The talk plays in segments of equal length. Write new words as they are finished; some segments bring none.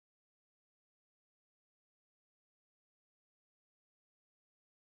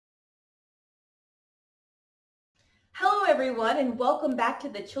everyone, and welcome back to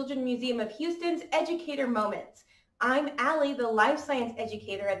the Children's Museum of Houston's Educator Moments. I'm Allie, the life science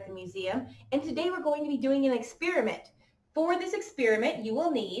educator at the museum, and today we're going to be doing an experiment. For this experiment, you will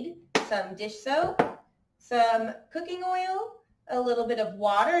need some dish soap, some cooking oil, a little bit of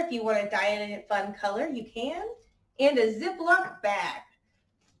water if you want to dye it in a fun color, you can, and a Ziploc bag.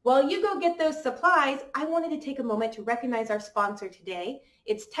 While you go get those supplies, I wanted to take a moment to recognize our sponsor today.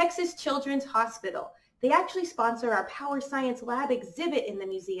 It's Texas Children's Hospital. They actually sponsor our Power Science Lab exhibit in the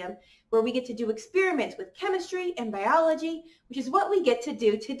museum, where we get to do experiments with chemistry and biology, which is what we get to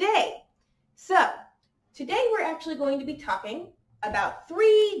do today. So, today we're actually going to be talking about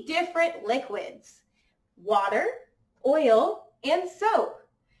 3 different liquids: water, oil, and soap.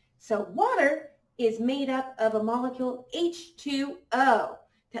 So water is made up of a molecule H2O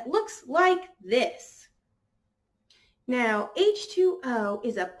that looks like this. Now, H2O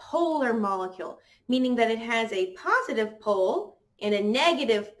is a polar molecule, meaning that it has a positive pole and a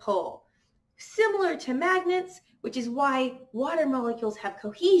negative pole, similar to magnets, which is why water molecules have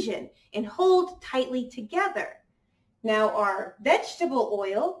cohesion and hold tightly together. Now, our vegetable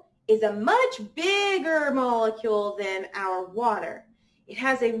oil is a much bigger molecule than our water. It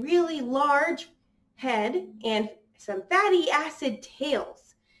has a really large head and some fatty acid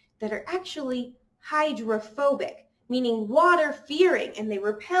tails that are actually hydrophobic, meaning water-fearing, and they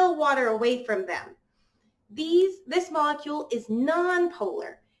repel water away from them. This molecule is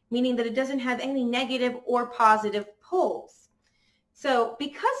nonpolar, meaning that it doesn't have any negative or positive poles. So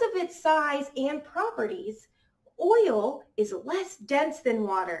because of its size and properties, oil is less dense than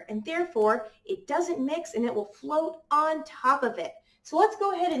water, and therefore it doesn't mix and it will float on top of it. So let's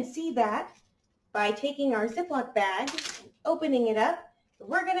go ahead and see that by taking our Ziploc bag and opening it up.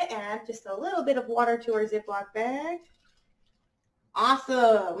 We're going to add just a little bit of water to our Ziploc bag.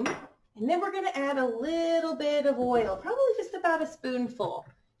 Awesome. And then we're going to add a little bit of oil, probably just about a spoonful.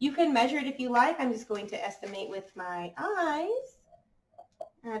 You can measure it if you like. I'm just going to estimate with my eyes.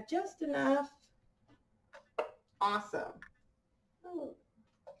 Add just enough. Awesome. Oh,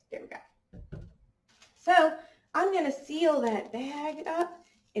 there we go. So I'm going to seal that bag up.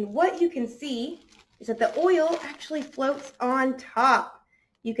 And what you can see is that the oil actually floats on top.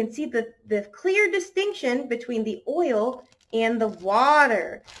 You can see the clear distinction between the oil and the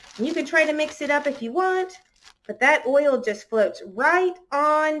water. And you can try to mix it up if you want, but that oil just floats right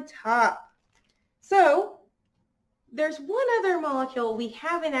on top. So there's one other molecule we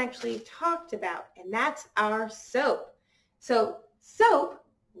haven't actually talked about, and that's our soap. So soap,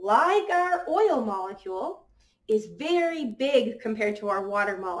 like our oil molecule, is very big compared to our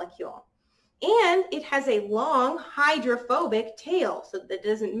water molecule. And it has a long hydrophobic tail so that it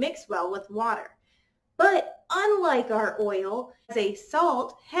doesn't mix well with water. But unlike our oil, it has a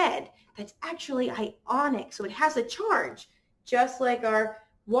salt head that's actually ionic, so it has a charge. Just like our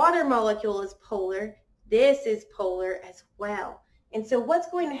water molecule is polar, this is polar as well. And so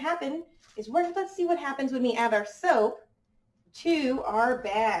what's going to happen is, let's see what happens when we add our soap to our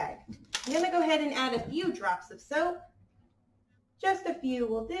bag. I'm going to go ahead and add a few drops of soap. Just a few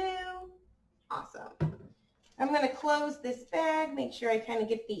will do. Awesome. I'm going to close this bag, make sure I kind of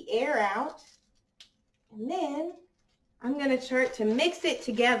get the air out. And then I'm going to start to mix it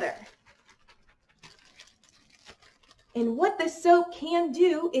together. And what the soap can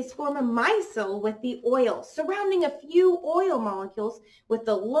do is form a micelle with the oil, surrounding a few oil molecules with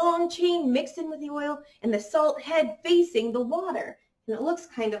the long chain mixed in with the oil and the salt head facing the water. And it looks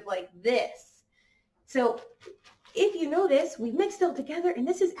kind of like this. So if you notice, we mixed it all together, and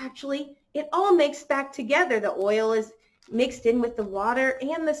this is actually, it all mixed back together. The oil is mixed in with the water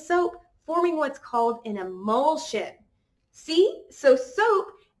and the soap, forming what's called an emulsion. See? So soap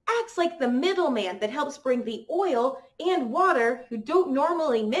acts like the middleman that helps bring the oil and water, who don't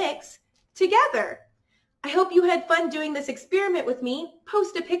normally mix, together. I hope you had fun doing this experiment with me.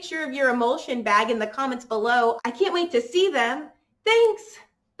 Post a picture of your emulsion bag in the comments below. I can't wait to see them. Thanks.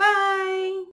 Bye.